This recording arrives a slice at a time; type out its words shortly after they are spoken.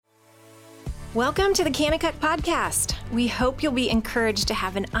Welcome to the Kanakuk Podcast. We hope you'll be encouraged to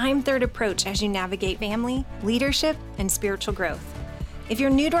have an I'm Third approach as you navigate family, leadership, and spiritual growth. If you're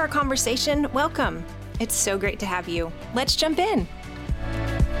new to our conversation, welcome. It's so great to have you. Let's jump in.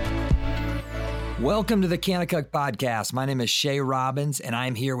 Welcome to the Kanakuk Podcast. My name is Shay Robbins, and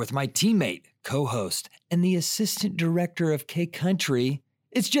I'm here with my teammate, co-host, and the assistant director of K-Country.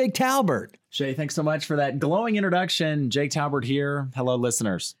 It's Jake Talbert. Shay, thanks so much for that glowing introduction. Jake Talbert here. Hello,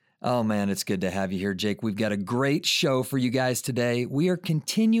 listeners. Oh man, it's good to have you here, Jake. We've got a great show for you guys today. We are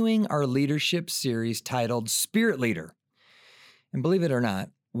continuing our leadership series titled Spirit Leader. And believe it or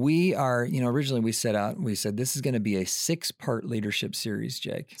not, we are, originally we said this is going to be a 6-part leadership series,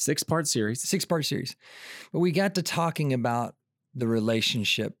 Jake. 6-part series. 6-part series. But we got to talking about the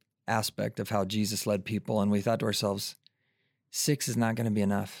relationship aspect of how Jesus led people, and we thought to ourselves, 6 is not going to be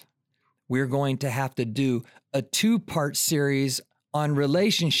enough. We're going to have to do a 2-part series on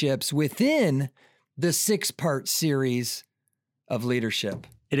relationships within the 6-part series of leadership.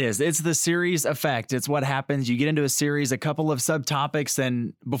 It is. It's the series effect. It's what happens. You get into a series, a couple of subtopics,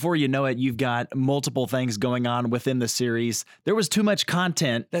 and before you know it, you've got multiple things going on within the series. There was too much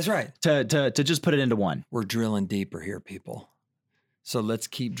content. That's right. To just put it into one. We're drilling deeper here, people. So let's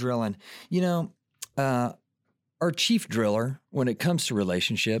keep drilling. Our chief driller when it comes to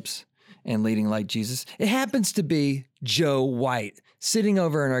relationships and leading like Jesus, it happens to be Joe White, sitting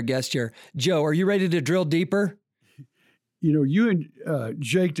over in our guest chair. Joe, are you ready to drill deeper? You and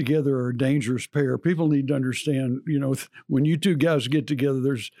Jake together are a dangerous pair. People need to understand, when you two guys get together,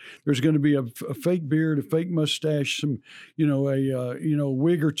 there's going to be a fake beard, a fake mustache, some, a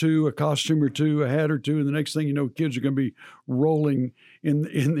wig or two, a costume or two, a hat or two, and the next thing you know, kids are going to be rolling in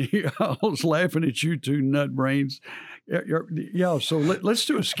the aisles laughing at you two nut brains. Yeah, so let's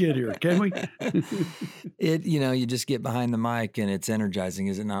do a skit here, can we? You just get behind the mic and it's energizing,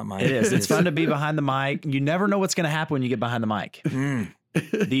 is it not, Mike? It is. It's fun to be behind the mic. You never know what's going to happen when you get behind the mic.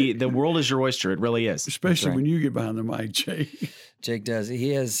 The world is your oyster. It really is. Especially when you get behind the mic, Jake. Jake does.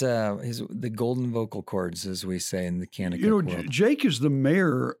 He has the golden vocal cords, as we say in the Kanakuk world. Jake is the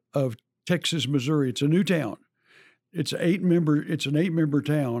mayor of Texas, Missouri. It's a new town. It's an 8-member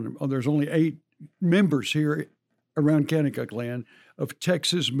town. There's only 8 members here around Kanakuk land of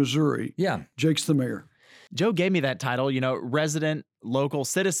Texas, Missouri. Yeah. Jake's the mayor. Joe gave me that title, resident, local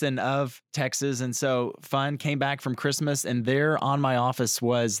citizen of Texas. And so fun, came back from Christmas, and there on my office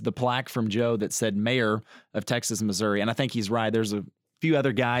was the plaque from Joe that said mayor of Texas, Missouri. And I think he's right. There's a few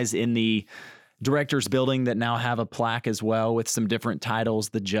other guys in the director's building that now have a plaque as well with some different titles,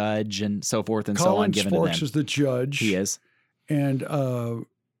 the judge and so forth and so on. Colin Sparks is the judge. He is. And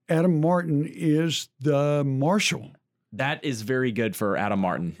Adam Martin is the marshal. That is very good for Adam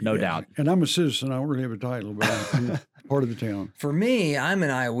Martin, no doubt. And I'm a citizen. I don't really have a title, but I'm part of the town. For me, I'm an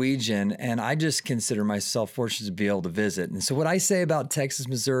Iowegian, and I just consider myself fortunate to be able to visit. And so what I say about Texas,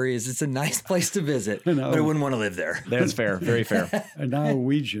 Missouri is it's a nice place to visit, but I wouldn't want to live there. That's fair. Very fair. An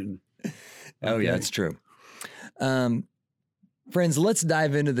Iowegian. Oh, yeah, it's true. Friends, let's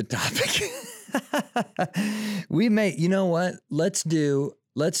dive into the topic.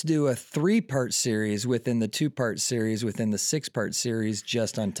 Let's do a 3-part series within the 2-part series within the 6-part series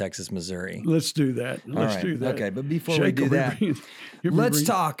just on Texas, Missouri. Let's do that. Let's do that. Okay, but before we do that, let's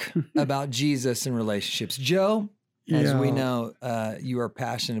talk about Jesus and relationships. Joe, as we know, you are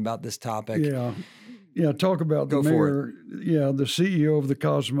passionate about this topic. Yeah, talk about the mayor, the CEO of the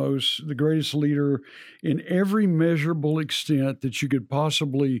cosmos, the greatest leader in every measurable extent that you could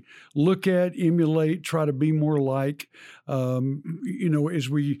possibly look at, emulate, try to be more like. As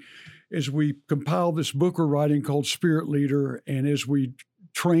we compile this book we're writing called Spirit Leader, and as we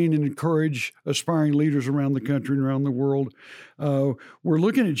train and encourage aspiring leaders around the country and around the world, we're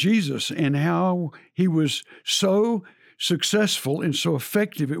looking at Jesus and how he was so successful and so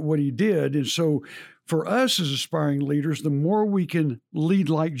effective at what he did. And so for us as aspiring leaders, the more we can lead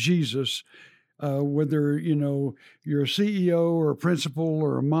like Jesus, whether, you're a CEO or a principal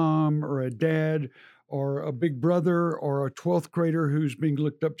or a mom or a dad or a big brother or a 12th grader who's being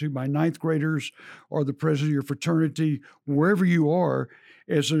looked up to by 9th graders or the president of your fraternity, wherever you are,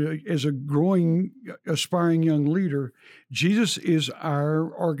 as a growing, aspiring young leader, Jesus is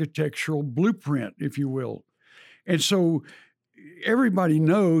our architectural blueprint, if you will. And so everybody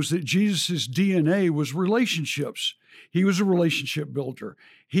knows that Jesus' DNA was relationships. He was a relationship builder.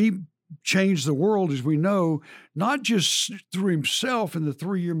 He changed the world, as we know, not just through himself and the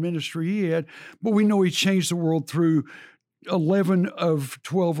 3-year ministry he had, but we know he changed the world through 11 of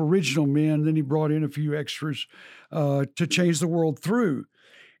 12 original men. Then he brought in a few extras to change the world through.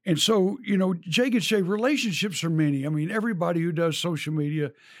 And so, Jake and Shay, relationships are many. I mean, everybody who does social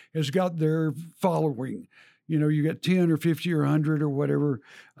media has got their following. You got 10 or 50 or 100 or whatever,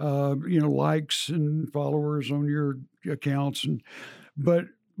 likes and followers on your accounts.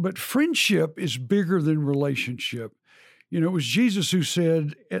 But friendship is bigger than relationship. It was Jesus who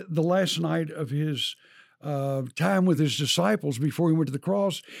said at the last night of his time with his disciples before he went to the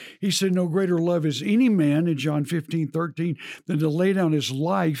cross, he said, no greater love is any man in John 15:13 than to lay down his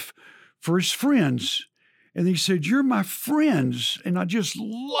life for his friends. And he said, you're my friends. And I just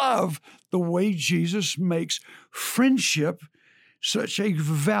love the way Jesus makes friendship such a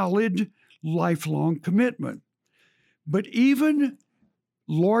valid, lifelong commitment. But even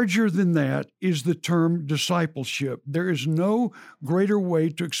larger than that is the term discipleship. There is no greater way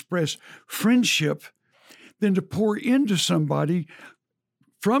to express friendship than to pour into somebody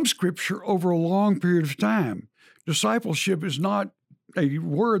from Scripture over a long period of time. Discipleship is not a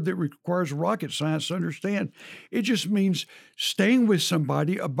word that requires rocket science to understand. It just means staying with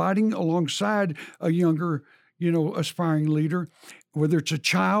somebody, abiding alongside a younger, aspiring leader, whether it's a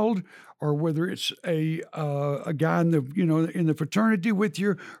child or whether it's a guy in the fraternity with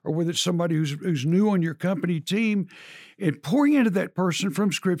you, or whether it's somebody who's new on your company team, and pouring into that person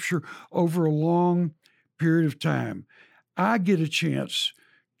from Scripture over a long period of time. I get a chance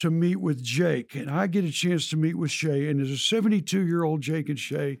to meet with Jake, and I get a chance to meet with Shay. And as a 72-year-old Jake and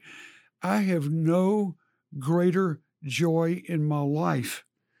Shay, I have no greater joy in my life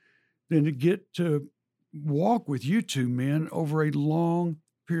than to get to walk with you two men over a long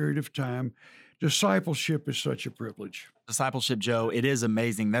period of time. Discipleship is such a privilege. Discipleship, Joe, it is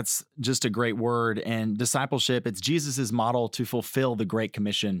amazing. That's just a great word. And discipleship, it's Jesus's model to fulfill the Great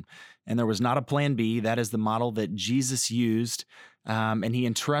Commission. And there was not a plan B. That is the model that Jesus used. And he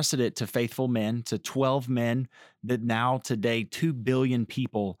entrusted it to faithful men, to 12 men that now today 2 billion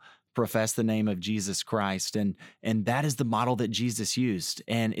people profess the name of Jesus Christ. And that is the model that Jesus used.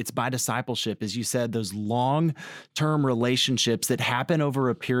 And it's by discipleship, as you said, those long-term relationships that happen over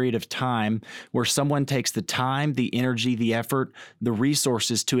a period of time where someone takes the time, the energy, the effort, the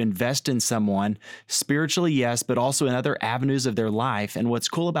resources to invest in someone spiritually, yes, but also in other avenues of their life. And what's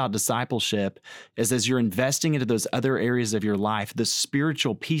cool about discipleship is as you're investing into those other areas of your life, the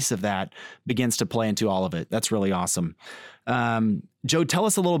spiritual piece of that begins to play into all of it. That's really awesome. Joe, tell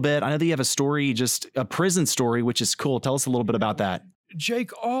us a little bit. I know that you have a story, just a prison story, which is cool. Tell us a little bit about that.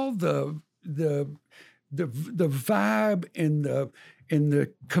 Jake, all the vibe and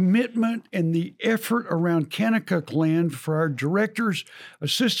the commitment and the effort around Kanakuk Land for our directors,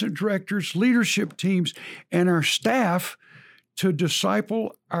 assistant directors, leadership teams, and our staff to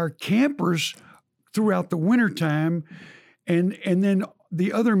disciple our campers throughout the wintertime, and then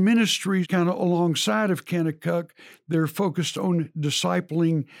the other ministries kind of alongside of Kanakuk, they're focused on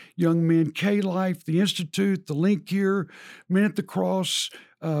discipling young men. K-Life, the Institute, the Link Year, Men at the Cross,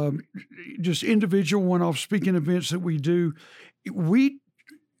 just individual one-off speaking events that we do. We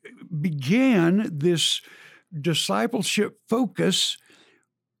began this discipleship focus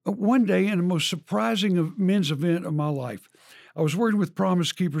one day in the most surprising men's event of my life. I was working with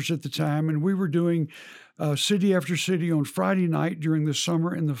Promise Keepers at the time, and we were doing city after city on Friday night during the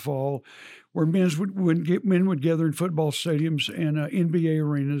summer and the fall, where men would gather in football stadiums and NBA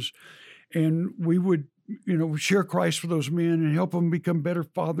arenas, and we would share Christ with those men and help them become better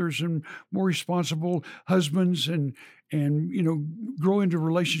fathers and more responsible husbands, and grow into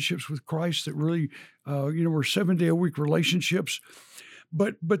relationships with Christ that really were 7-day-a-week relationships.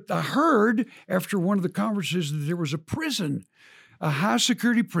 But I heard after one of the conferences that there was a prison, a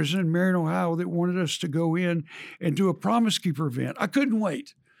high-security prison in Marion, Ohio, that wanted us to go in and do a Promise Keeper event. I couldn't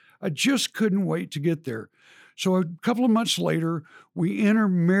wait. I just couldn't wait to get there. So a couple of months later, we enter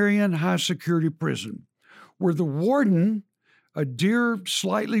Marion High-Security Prison, where the warden, a dear,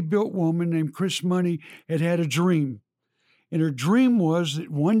 slightly built woman named Chris Money, had a dream. And her dream was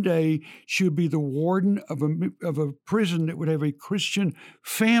that one day she would be the warden of a prison that would have a Christian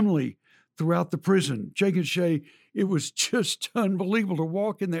family throughout the prison. Jake and Shay, it was just unbelievable to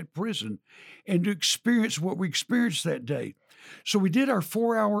walk in that prison and to experience what we experienced that day. So we did our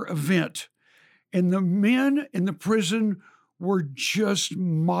 4-hour event, and the men in the prison were just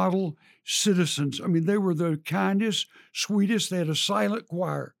model citizens. I mean, they were the kindest, sweetest. They had a silent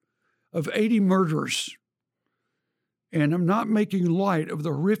choir of 80 murderers. And I'm not making light of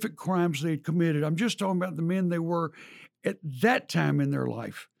the horrific crimes they had committed. I'm just talking about the men they were at that time in their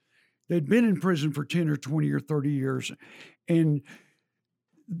life. They'd been in prison for 10 or 20 or 30 years. And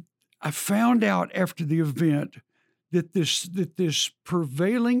I found out after the event that this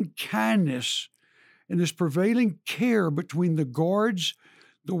prevailing kindness and this prevailing care between the guards,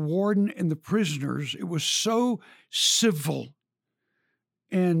 the warden and the prisoners. It was so civil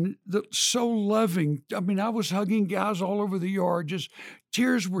and so loving. I mean, I was hugging guys all over the yard, just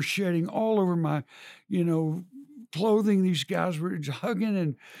tears were shedding all over my, clothing. These guys were just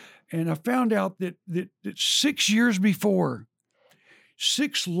hugging. And I found out that 6 years before,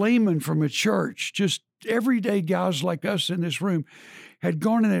 6 laymen from a church, just everyday guys like us in this room, had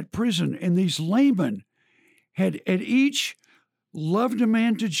gone in that prison. And these laymen had each loved a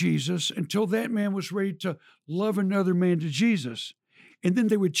man to Jesus until that man was ready to love another man to Jesus. And then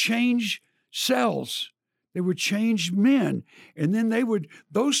they would change cells. They would change men. And then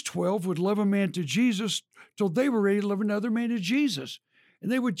those 12 would love a man to Jesus till they were ready to love another man to Jesus.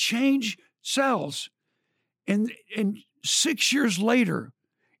 And they would change cells. And 6 years later,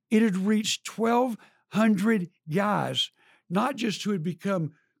 it had reached 1,200 guys, not just who had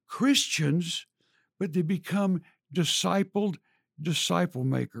become Christians, but they become disciple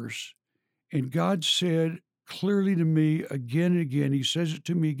makers. And God said clearly to me again and again, he says it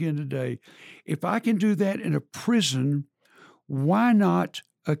to me again today, if I can do that in a prison, why not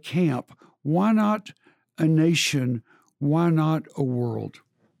a camp? Why not a nation? Why not a world?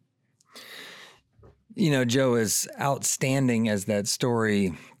 Joe, as outstanding as that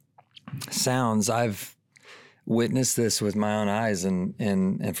story sounds, I've witnessed this with my own eyes,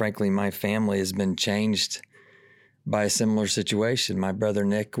 and frankly, my family has been changed by a similar situation. My brother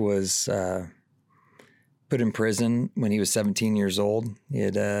Nick was put in prison when he was 17 years old. He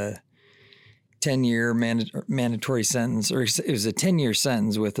had a 10-year mandatory sentence, or it was a 10-year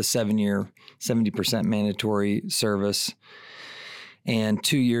sentence with a 7-year, 70% mandatory service. And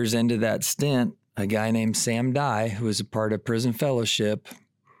 2 years into that stint, a guy named Sam Dye, who was a part of Prison Fellowship,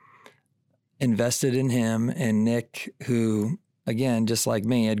 invested in him. And Nick, who, again, just like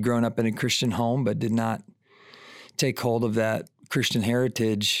me, had grown up in a Christian home but did not take hold of that Christian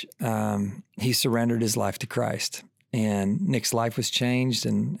heritage, he surrendered his life to Christ. And Nick's life was changed.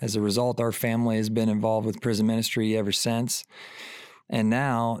 And as a result, our family has been involved with prison ministry ever since. And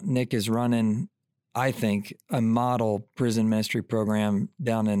now Nick is running, I think, a model prison ministry program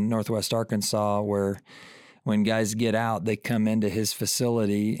down in Northwest Arkansas, where when guys get out, they come into his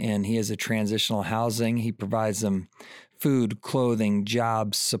facility, and he has a transitional housing. He provides them food, clothing,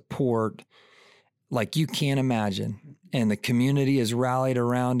 jobs, support, like you can't imagine. And the community is rallied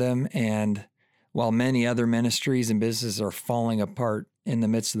around him. And while many other ministries and businesses are falling apart in the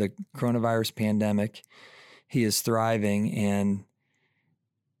midst of the coronavirus pandemic, he is thriving, and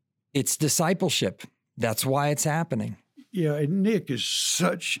it's discipleship. That's why it's happening. Yeah, and Nick is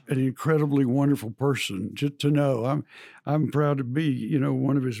such an incredibly wonderful person to know. I'm proud to be,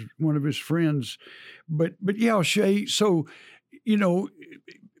 one of his friends. But yeah, Shay. So,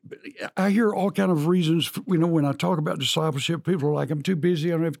 I hear all kind of reasons. When I talk about discipleship, people are like, "I'm too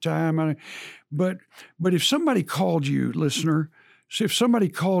busy. I don't have time." But if somebody called you, listener, if somebody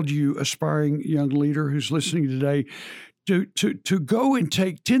called you, aspiring young leader who's listening today, to go and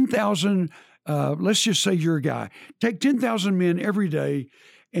take 10,000. Let's just say you're a guy. Take 10,000 men every day,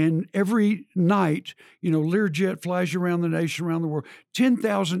 and every night, Learjet flies around the nation, around the world.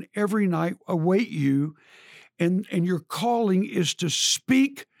 10,000 every night await you, and your calling is to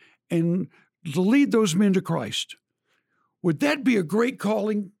speak and to lead those men to Christ. Would that be a great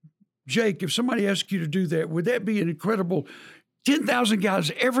calling, Jake? If somebody asked you to do that, would that be an incredible 10,000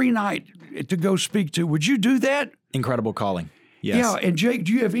 guys every night to go speak to? Would you do that? Incredible calling. Yes. Yeah, and Jake,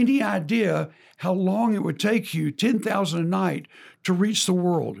 do you have any idea how long it would take you, 10,000 a night, to reach the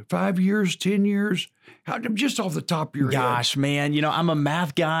world? 5 years, 10 years? Just off the top of your head. Gosh, man, I'm a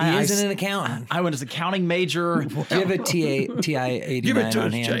math guy. He isn't an accountant. I was an accounting major. Do you have a TI 89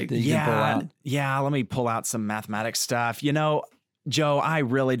 on hand Jake. that you can pull out? Yeah, let me pull out some mathematics stuff. Joe, I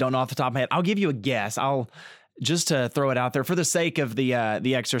really don't know off the top of my head. I'll give you a guess. Just to throw it out there, for the sake of the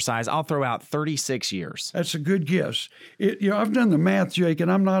exercise, I'll throw out 36 years. That's a good guess. I've done the math, Jake,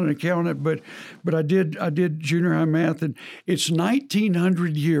 and I'm not an accountant, but I did junior high math, and it's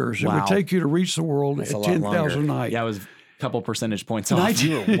 1,900 years. Wow. It would take you to reach the world That's at 10,000 a night. Yeah, it was a couple percentage points off.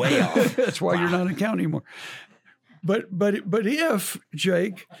 You were way off. That's why you're not an accountant anymore. But if,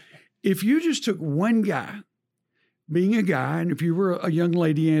 Jake, if you just took one guy, being a guy, and if you were a young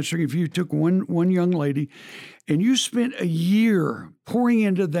lady answering, if you took one young lady and you spent a year pouring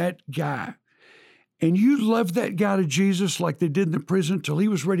into that guy, and you loved that guy to Jesus like they did in the prison till he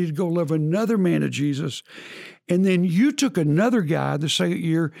was ready to go love another man to Jesus, and then you took another guy the second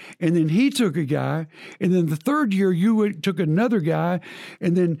year, and then he took a guy, and then the third year took another guy,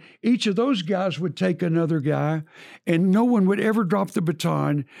 and then each of those guys would take another guy, and no one would ever drop the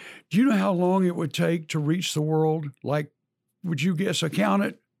baton. Do you know how long it would take to reach the world? Like would you guess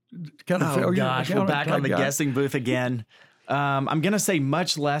accountant? Oh gosh, we're back on the guessing booth again. I'm going to say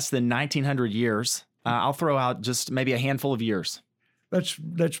much less than 1900 years. I'll throw out just maybe a handful of years.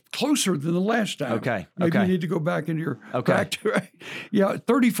 That's closer than the last time. Okay. Maybe you need to go back into your back to right. Yeah,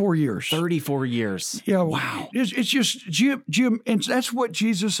 34 years. 34 years. Yeah. Wow. It's just Jim, and that's what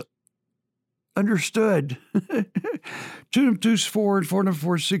Jesus understood. 2 × 2 is 4, and 4 ×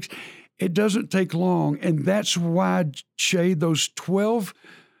 4 is 6. It doesn't take long, and that's why those 12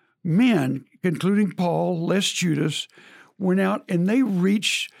 men, including Paul, less Judas, went out and they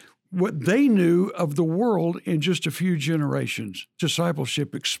reached what they knew of the world in just a few generations.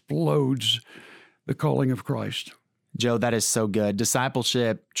 Discipleship explodes the calling of Christ. Joe, that is so good.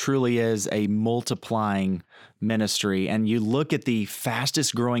 Discipleship truly is a multiplying ministry. And you look at the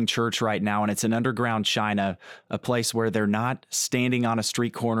fastest growing church right now, and it's in underground China, a place where they're not standing on a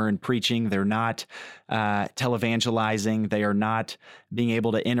street corner and preaching. They're not televangelizing. They are not being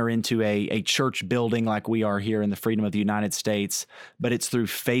able to enter into a church building like we are here in the freedom of the United States. But it's through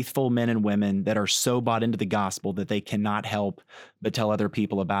faithful men and women that are so bought into the gospel that they cannot help but tell other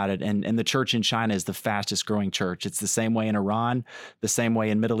people about it. And the church in China is the fastest growing church. It's the same way in Iran, the same way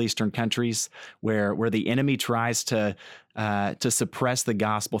in Middle Eastern countries where the enemy tries to suppress the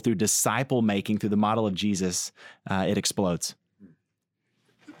gospel through disciple making, through the model of Jesus. It explodes.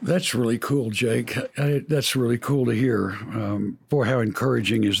 That's really cool, Jake. That's really cool to hear. Boy, how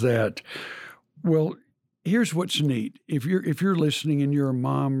encouraging is that? Well, here's what's neat. If you're listening and you're a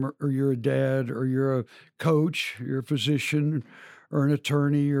mom or you're a dad or you're a coach, you're a physician or an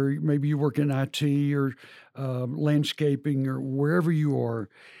attorney, or maybe you work in IT or landscaping or wherever you are,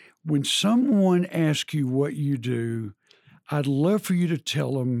 when someone asks you what you do, I'd love for you to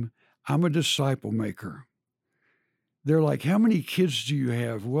tell them, I'm a disciple maker. They're like, how many kids do you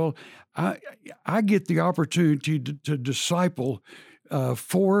have? Well, I get the opportunity to disciple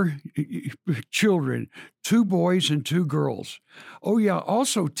 4 children, 2 boys and 2 girls. Oh yeah,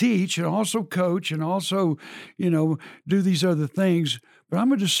 also teach and also coach and also, do these other things. But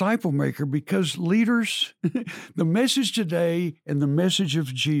I'm a disciple maker because leaders, the message today and the message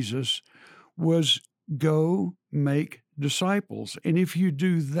of Jesus was go make disciples. And if you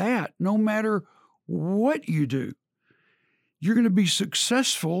do that, no matter what you do, you're going to be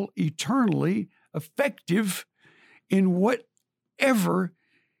successful, eternally effective in whatever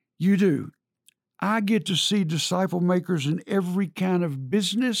you do. I get to see disciple makers in every kind of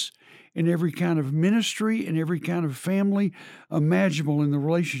business, in every kind of ministry, in every kind of family imaginable in the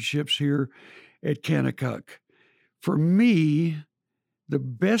relationships here at Kanakuk. For me, the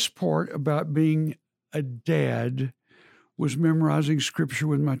best part about being a dad was memorizing scripture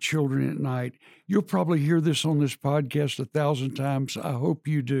with my children at night. You'll probably hear this on this podcast 1,000 times. I hope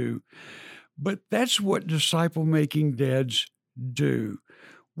you do. But that's what disciple-making dads do.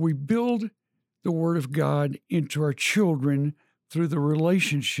 We build the Word of God into our children through the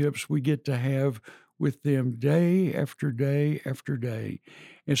relationships we get to have with them day after day after day.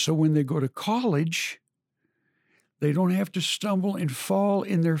 And so when they go to college, they don't have to stumble and fall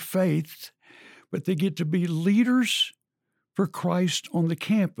in their faith, but they get to be leaders for Christ on the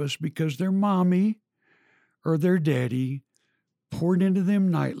campus because their mommy or their daddy poured into them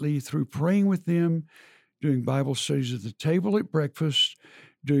nightly through praying with them, doing Bible studies at the table at breakfast,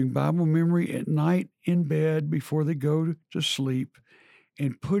 doing Bible memory at night in bed before they go to sleep,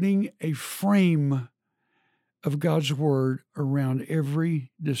 and putting a frame of God's Word around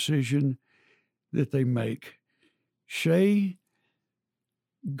every decision that they make. Shay,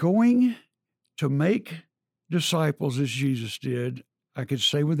 going to make disciples as Jesus did, I could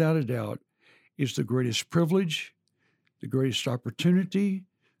say without a doubt, is the greatest privilege, the greatest opportunity,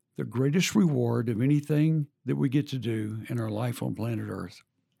 the greatest reward of anything that we get to do in our life on planet Earth.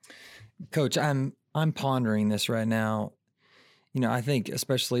 Coach, I'm pondering this right now. I think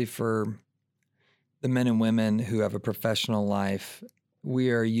especially for the men and women who have a professional life,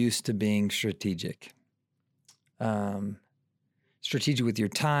 we are used to being strategic. Strategic with your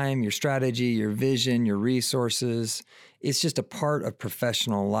time, your strategy, your vision, your resources. It's just a part of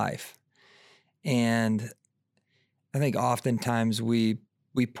professional life. And I think oftentimes we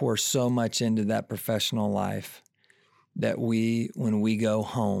pour so much into that professional life that when we go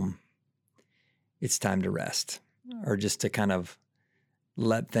home, it's time to rest or just to kind of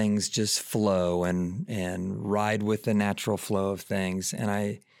let things just flow and ride with the natural flow of things. And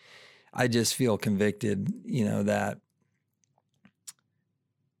I just feel convicted, that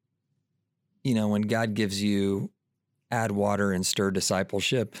when God gives you add water and stir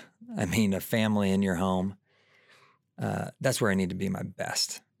discipleship, a family in your home, that's where I need to be my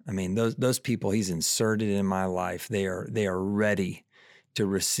best. I mean, those people he's inserted in my life, they are ready to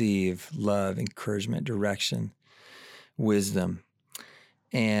receive love, encouragement, direction, wisdom.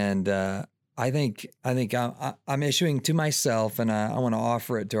 And I think I'm issuing to myself, and I want to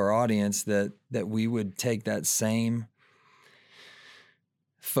offer it to our audience that we would take that same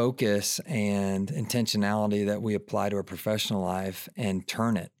focus and intentionality that we apply to our professional life and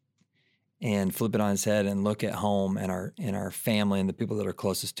turn it and flip it on its head and look at home and our family and the people that are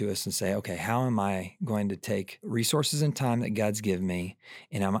closest to us and say, okay, how am I going to take resources and time that God's given me,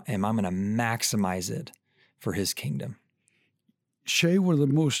 and I'm going to maximize it for His kingdom? Shay, one of the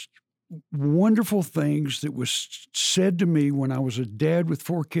most wonderful things that was said to me when I was a dad with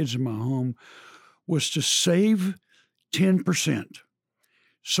 4 kids in my home was to save 10%.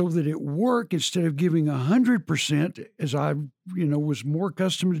 So that at work, instead of giving 100%, as I was more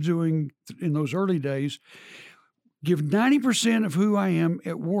accustomed to doing in those early days, give 90% of who I am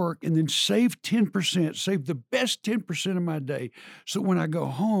at work, and then save 10%, save the best 10% of my day, so that when I go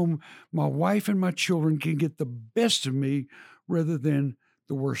home, my wife and my children can get the best of me rather than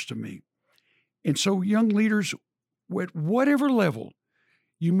the worst of me. And so, young leaders, at whatever level,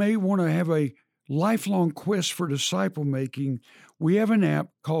 you may want to have a lifelong quest for disciple making. We have an app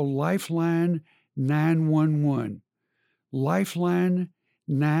called Lifeline 911. Lifeline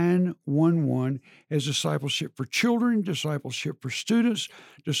 911 has discipleship for children, discipleship for students,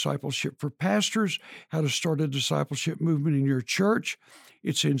 discipleship for pastors, how to start a discipleship movement in your church.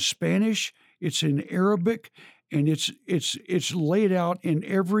 It's in Spanish, it's in Arabic, and it's laid out in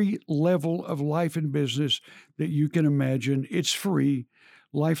every level of life and business that you can imagine. It's free.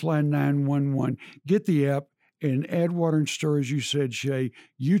 Lifeline 911. Get the app and add water and stir, as you said, Shay.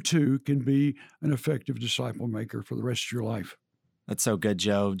 You too can be an effective disciple maker for the rest of your life. That's so good,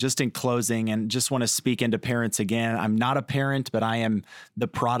 Joe. Just in closing, and just want to speak into parents again. I'm not a parent, but I am the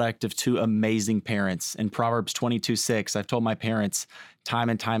product of 2 amazing parents. In Proverbs 22:6, I've told my parents time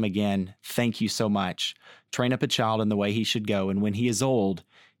and time again, thank you so much. Train up a child in the way he should go, and when he is old,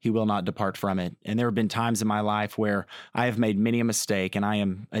 he will not depart from it. And there have been times in my life where I have made many a mistake, and I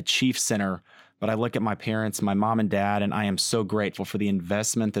am a chief sinner. But I look at my parents, my mom and dad, and I am so grateful for the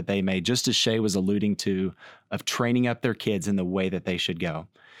investment that they made, just as Shay was alluding to, of training up their kids in the way that they should go.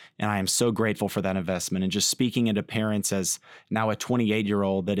 And I am so grateful for that investment. And just speaking into parents as now a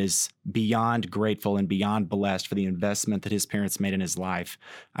 28-year-old that is beyond grateful and beyond blessed for the investment that his parents made in his life,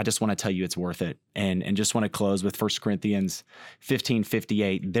 I just want to tell you it's worth it. And just want to close with 1 Corinthians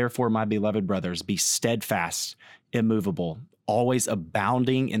 15:58. Therefore, my beloved brothers, be steadfast, immovable, always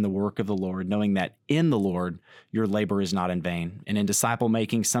abounding in the work of the Lord, knowing that in the Lord your labor is not in vain. And in disciple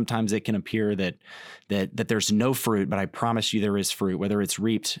making, sometimes it can appear that there's no fruit, but I promise you there is fruit, whether it's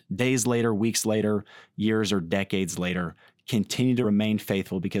reaped days later, weeks later, years, or decades later. Continue to remain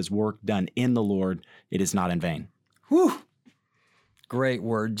faithful, because work done in the Lord, it is not in vain. Whew. Great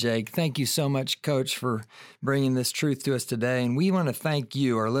word, Jake. Thank you so much, Coach, for bringing this truth to us today. And we want to thank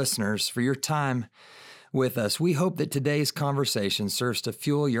you, our listeners, for your time with us. We hope that today's conversation serves to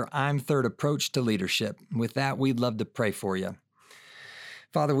fuel your I'm Third approach to leadership. With that, we'd love to pray for you.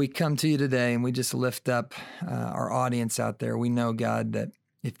 Father, we come to you today and we just lift up our audience out there. We know, God, that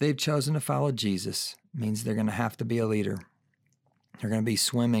if they've chosen to follow Jesus, it means they're going to have to be a leader. They're going to be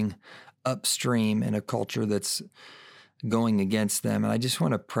swimming upstream in a culture that's going against them. And I just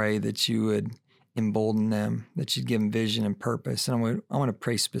want to pray that you would embolden them, that you'd give them vision and purpose. And I want to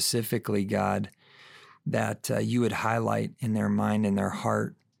pray specifically, God, that you would highlight in their mind and their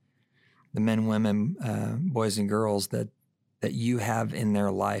heart the men, women, boys, and girls that you have in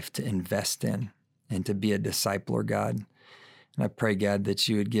their life to invest in and to be a discipler, God. And I pray, God, that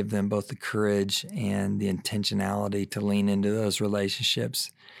you would give them both the courage and the intentionality to lean into those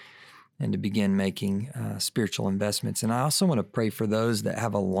relationships and to begin making spiritual investments. And I also want to pray for those that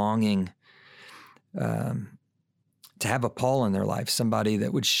have a longing to have a Paul in their life, somebody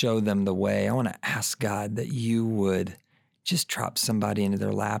that would show them the way. I want to ask God that you would just drop somebody into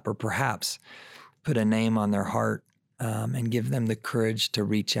their lap, or perhaps put a name on their heart and give them the courage to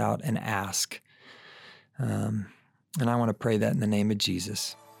reach out and ask. And I want to pray that in the name of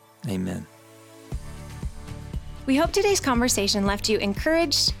Jesus. Amen. We hope today's conversation left you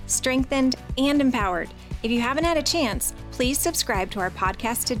encouraged, strengthened, and empowered. If you haven't had a chance, please subscribe to our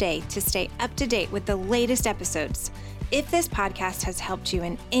podcast today to stay up to date with the latest episodes. If this podcast has helped you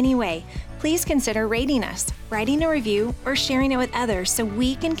in any way, please consider rating us, writing a review, or sharing it with others so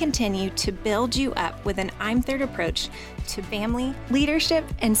we can continue to build you up with an I'm Third approach to family, leadership,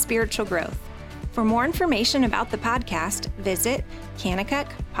 and spiritual growth. For more information about the podcast, visit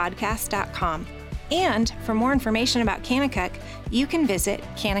kanakukpodcast.com. And for more information about Kanakuk, you can visit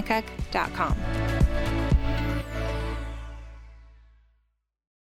kanakuk.com.